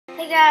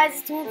Hey guys,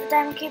 it's me, the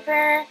Diamond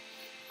Keeper,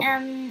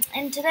 and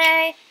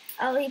today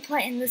I'll be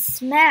playing this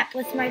map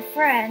with my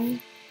friend,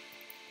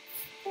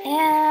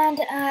 and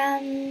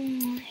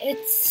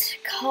it's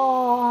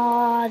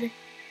called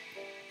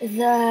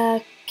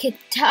the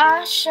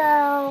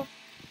Kitasho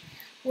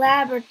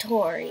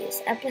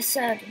Laboratories,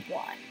 Episode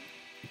 1.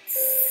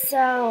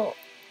 So,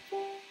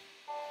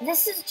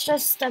 this is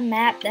just a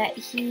map that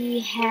he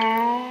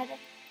had,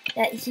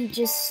 that he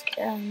just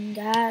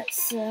got,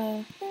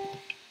 so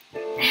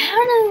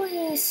how do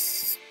we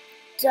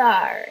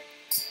start?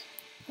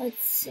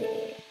 Let's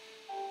see.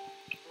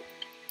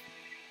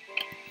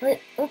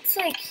 Looks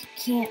like he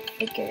can't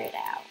figure it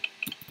out.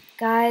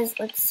 Guys,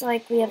 looks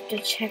like we have to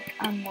check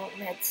on the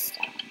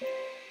redstone.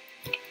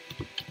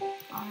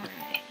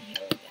 Alright,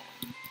 here we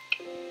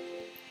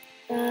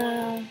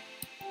go.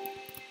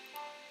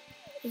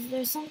 Is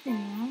there something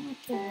wrong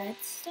with the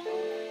redstone?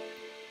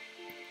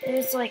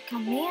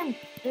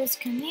 There's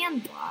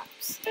command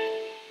blocks.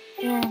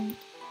 And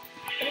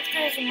what if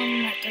there's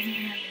one that doesn't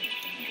have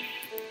anything in it?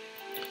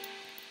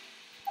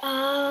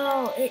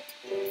 Oh,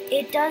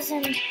 it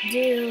doesn't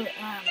do,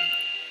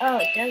 oh,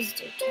 it does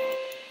do teleport.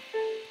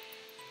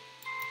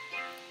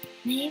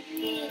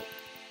 Maybe,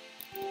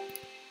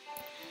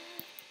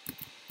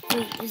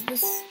 wait, is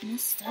this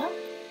messed up?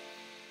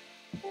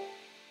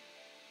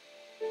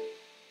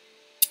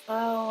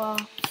 Oh, well,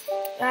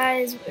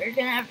 guys, we're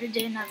gonna have to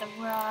do another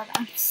world.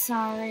 I'm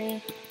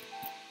sorry,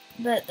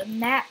 but the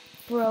map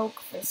broke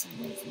for some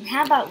reason.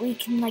 How about we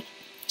can, like,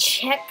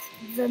 check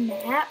the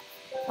map,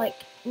 like,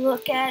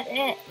 look at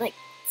it, like,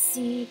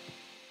 see,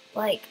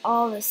 like,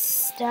 all the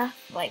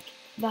stuff, like,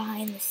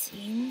 behind the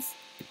scenes.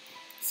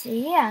 So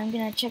yeah, I'm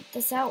gonna check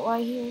this out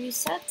while he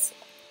resets it.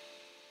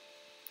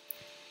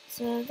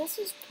 So this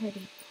is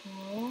pretty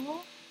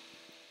cool.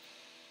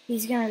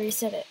 He's gonna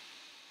reset it.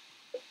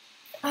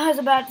 I was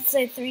about to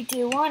say 3,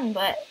 2, 1,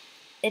 but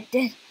it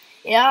did.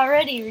 It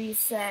already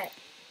reset.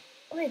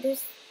 Wait,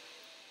 there's.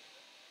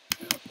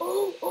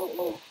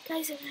 Oh,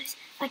 guys,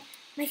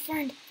 my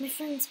friend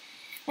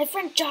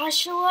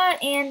Joshua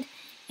and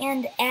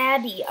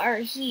Abby are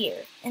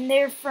here, and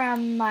they're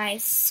from my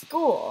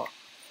school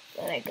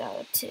that I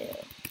go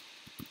to.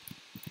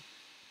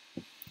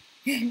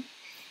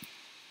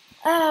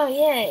 Oh,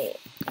 yay.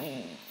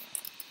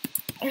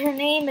 Her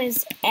name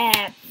is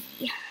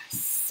Abby,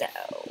 so,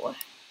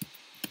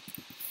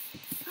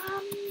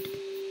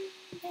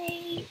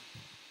 they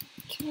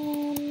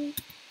can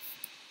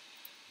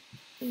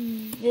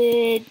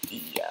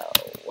video.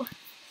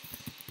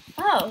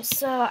 Oh,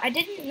 so I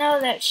didn't know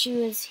that she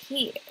was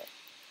here.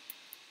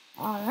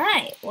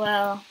 Alright,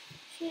 well,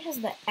 she has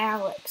the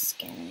Alex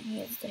skin and he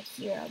has the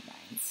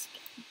Herobrine skin.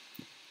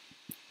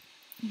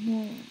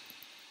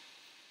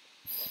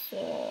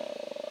 So,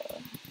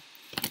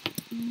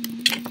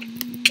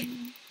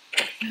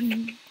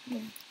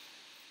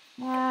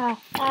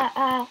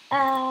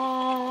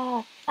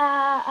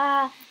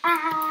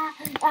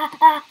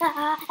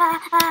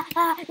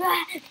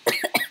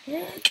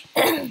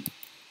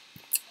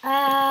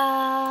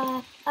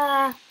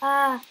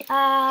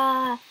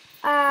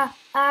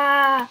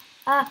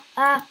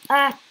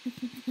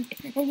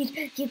 I need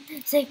to keep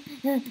safe.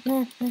 No.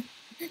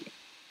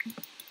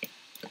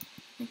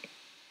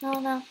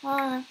 No.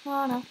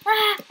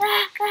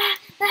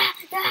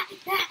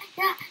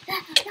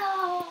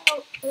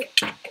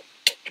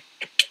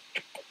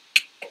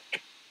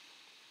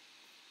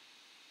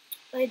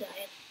 I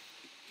died.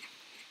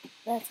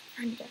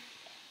 I'm dead.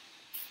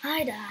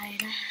 I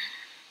died.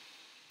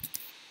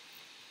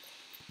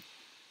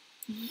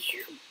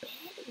 You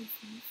bed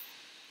with me.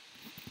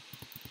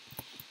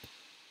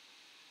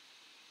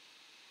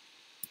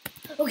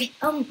 Okay,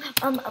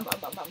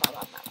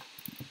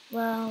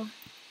 well,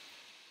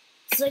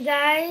 so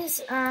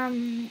guys,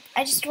 I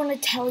just want to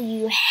tell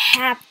you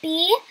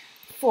happy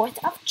 4th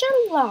of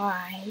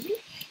July,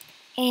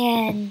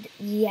 and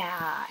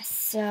yeah,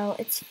 so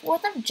it's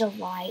 4th of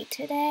July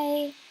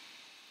today,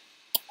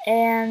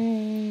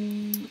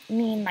 and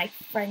me and my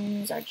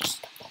friends are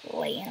just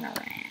playing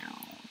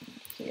around.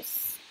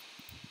 Here's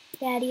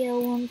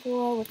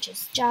Daddy014, which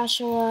is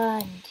Joshua,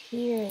 and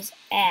here's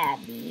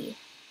Abby.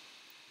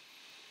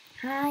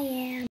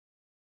 Hi,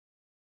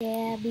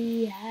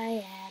 Abby.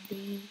 Hi,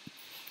 Abby.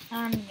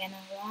 I'm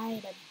gonna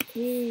ride a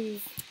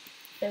pig.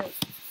 Oh,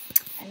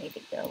 I need to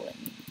go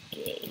in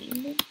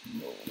game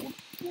mode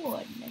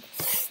 1.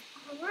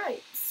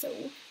 Alright,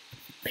 so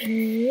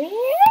pig.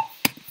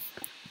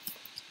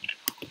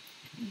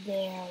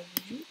 There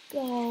we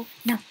go.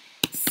 Now,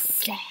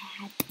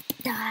 saddle.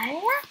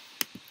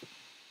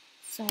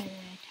 Sorry that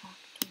I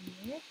talked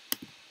weird.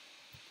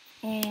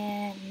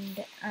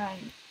 And,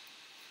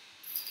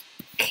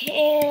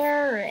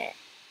 carrot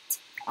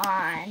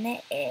on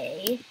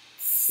a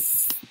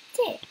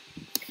stick.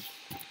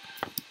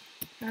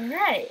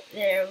 Alright,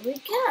 there we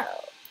go.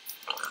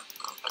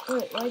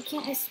 Wait, why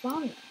can't I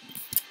spawn them?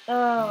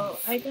 Oh,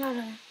 I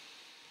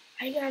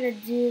gotta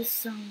do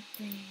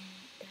something,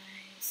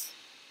 guys.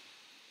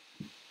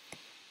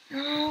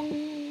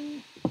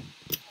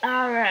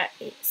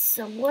 Alright,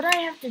 so what I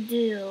have to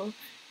do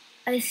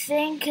I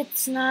think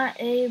it's not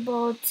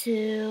able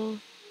to,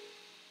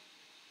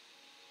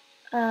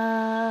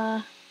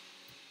 I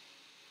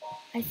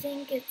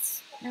think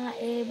it's not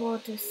able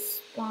to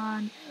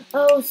spawn.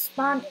 Oh,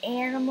 spawned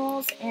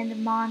animals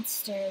and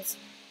monsters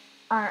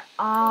are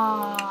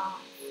off.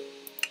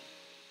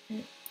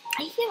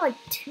 I hear like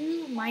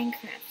 2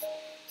 Minecraft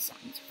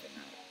songs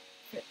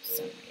for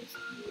some reason.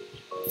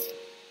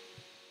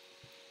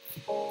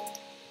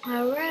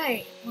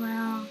 Alright,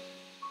 well,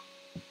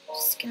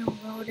 just gonna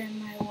load in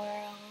my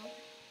world.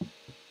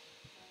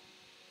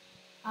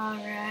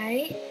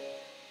 Alright.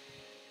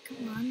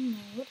 Come on,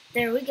 load.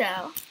 There we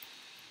go.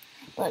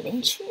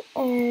 Loading to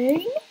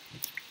earn.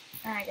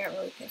 I got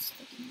really pissed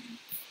again.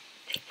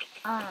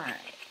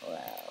 Alright,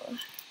 well,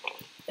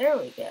 there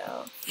we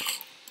go.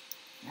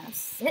 Now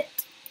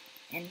sit.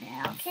 And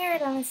now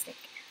carrot on a stick.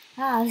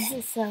 Oh, this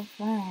is so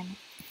fun.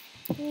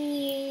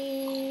 Whee!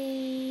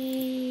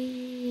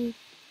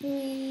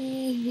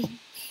 Whee!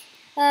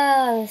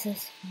 Oh, this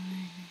is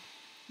fun.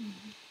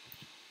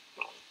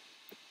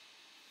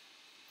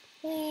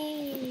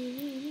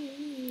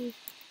 Whee!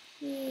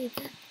 Whee!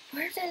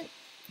 Where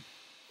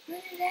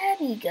did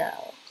Abby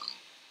go?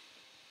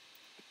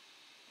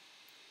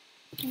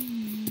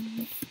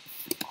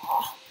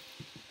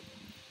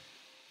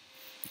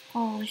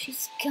 Oh,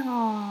 she's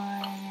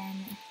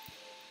gone.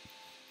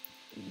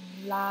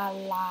 La la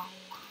la.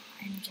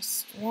 I'm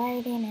just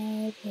riding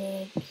a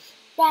pig.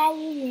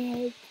 Riding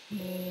a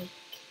pig.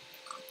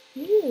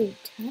 Ooh,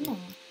 tunnel.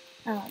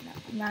 Oh no,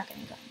 I'm not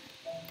gonna go in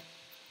that.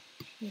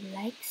 He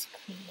likes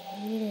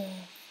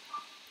creative.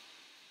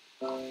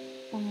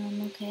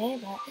 Okay,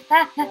 but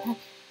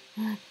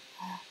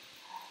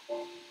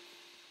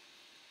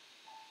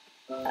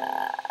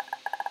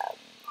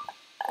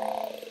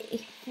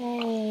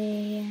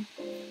hey,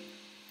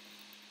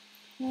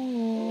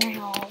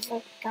 how's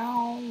it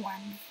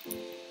going?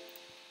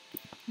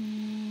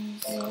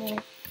 How's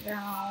it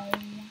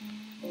going?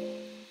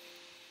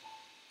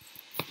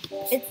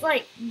 It's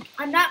like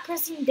I'm not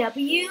pressing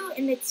W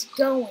and it's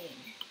going.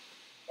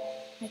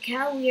 Like,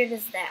 how weird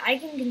is that? I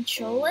can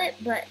control it,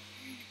 but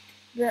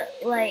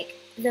like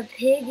the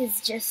pig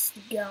is just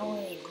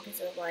going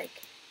because of like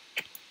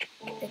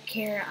the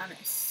carrot on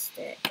a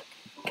stick.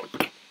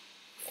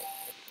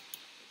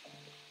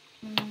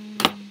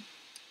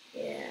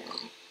 Yeah.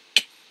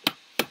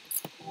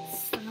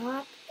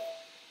 Stop.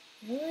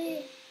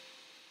 Really?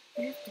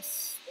 I have to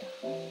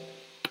stop.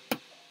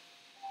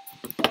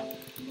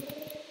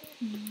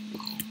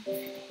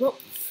 Whoop.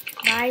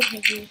 Bye,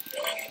 piggy.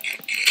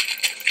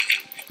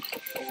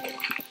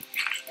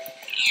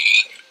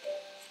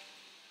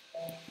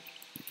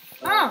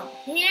 Oh,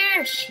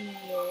 here she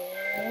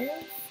is.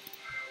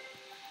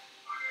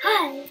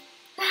 Hi.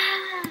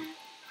 Ah.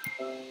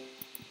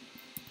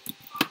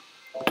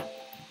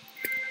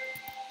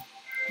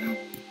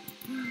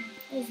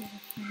 This is a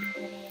fun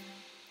video.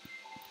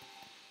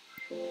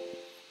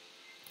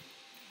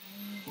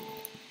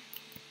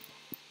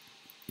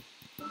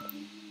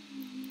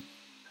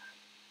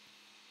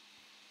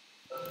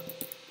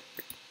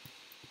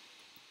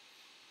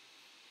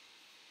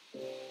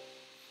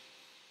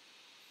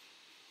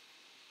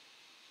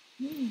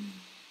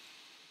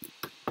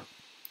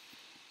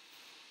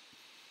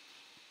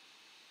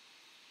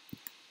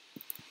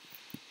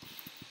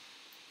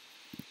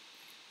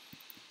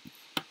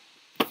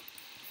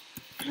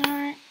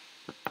 Hot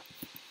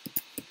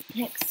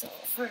pixel.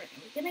 Alright,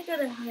 we're gonna go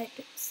to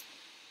Hypixel.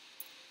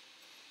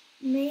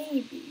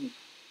 Maybe.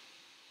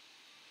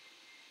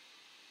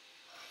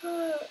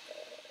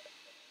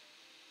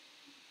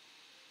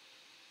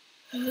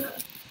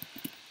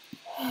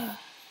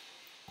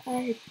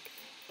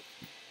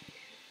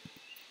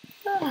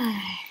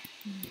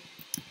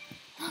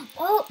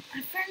 Oh,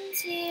 my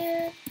friend's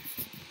here.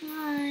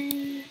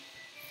 Hi.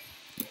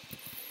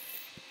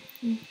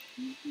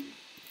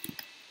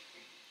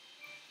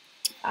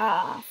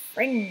 Ah,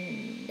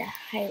 friend.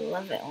 I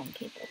love it when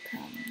people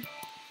come.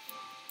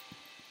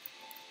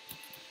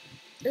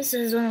 This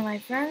is one of my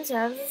friends who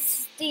has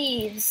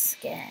Steve's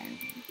skin.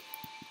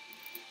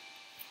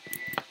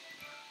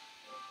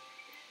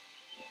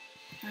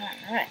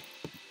 Alright.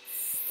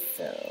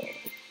 So,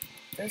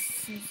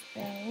 this is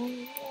the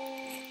world.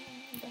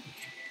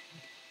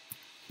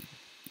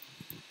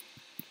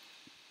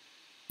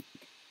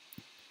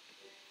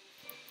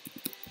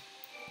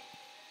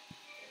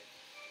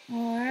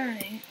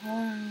 Alright,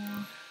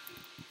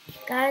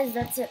 guys,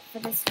 that's it for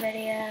this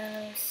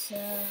video, so,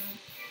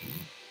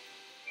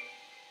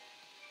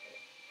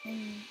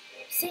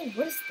 see,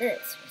 what is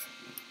this?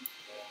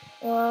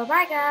 Well,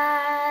 bye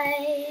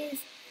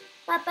guys!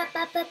 Bye guys,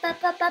 bye guys, bye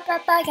guys,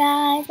 bye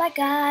guys, bye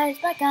guys,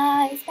 bye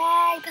guys.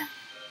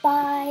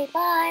 Bye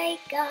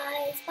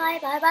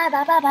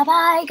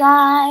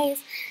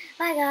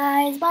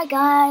guys, bye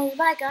guys,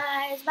 bye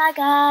guys, bye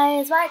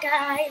guys, bye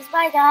guys,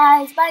 bye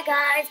guys, bye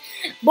guys,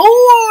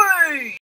 boy!